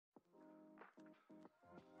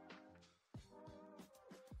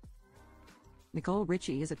Nicole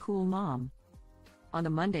Richie is a cool mom. On the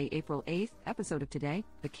Monday, April 8th episode of Today,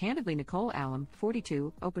 the Candidly Nicole alum,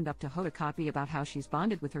 42, opened up to Hoda Kotb about how she's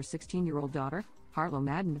bonded with her 16-year-old daughter, Harlow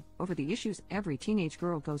Madden, over the issues every teenage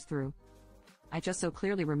girl goes through. I just so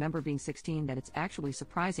clearly remember being 16 that it's actually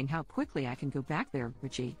surprising how quickly I can go back there,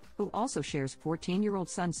 Richie, who also shares 14-year-old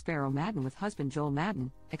son Sparrow Madden with husband Joel Madden,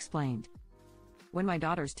 explained. When my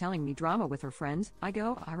daughter's telling me drama with her friends, I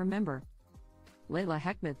go, I remember. Layla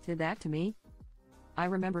Hekmat did that to me. I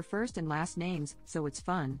remember first and last names, so it's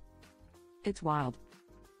fun. It's wild.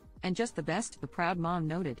 And just the best, the proud mom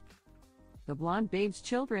noted. The blonde babe's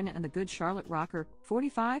children and the good Charlotte rocker,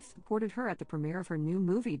 45, supported her at the premiere of her new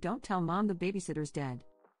movie Don't Tell Mom the Babysitter's Dead.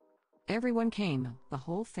 Everyone came, the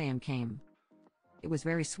whole fam came. It was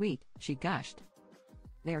very sweet, she gushed.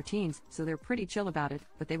 They are teens, so they're pretty chill about it,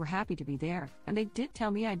 but they were happy to be there, and they did tell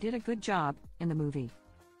me I did a good job in the movie.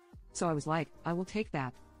 So I was like, I will take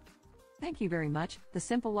that. Thank you very much, the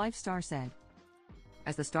Simple Life star said.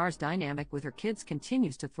 As the star's dynamic with her kids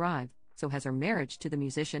continues to thrive, so has her marriage to the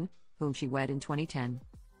musician, whom she wed in 2010.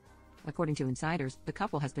 According to insiders, the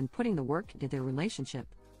couple has been putting the work into their relationship.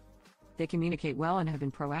 They communicate well and have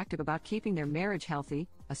been proactive about keeping their marriage healthy,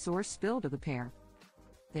 a source spilled of the pair.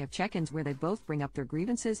 They have check-ins where they both bring up their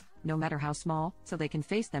grievances, no matter how small, so they can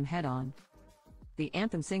face them head-on. The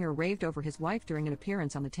anthem singer raved over his wife during an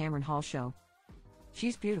appearance on the Tamron Hall show.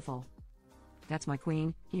 She's beautiful. That's my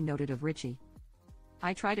queen, he noted of Richie.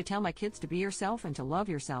 I try to tell my kids to be yourself and to love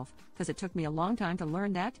yourself, cause it took me a long time to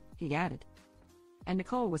learn that, he added. And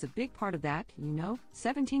Nicole was a big part of that,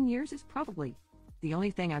 17 years is probably. The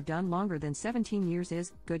only thing I've done longer than 17 years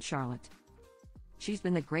is good Charlotte. She's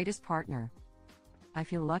been the greatest partner. I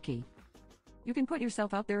feel lucky. You can put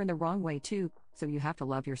yourself out there in the wrong way too, so you have to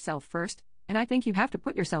love yourself first, and I think you have to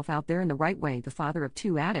put yourself out there in the right way, the father of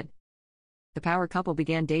two added. The power couple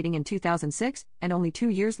began dating in 2006, and only 2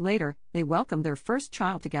 years later, they welcomed their first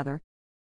child together,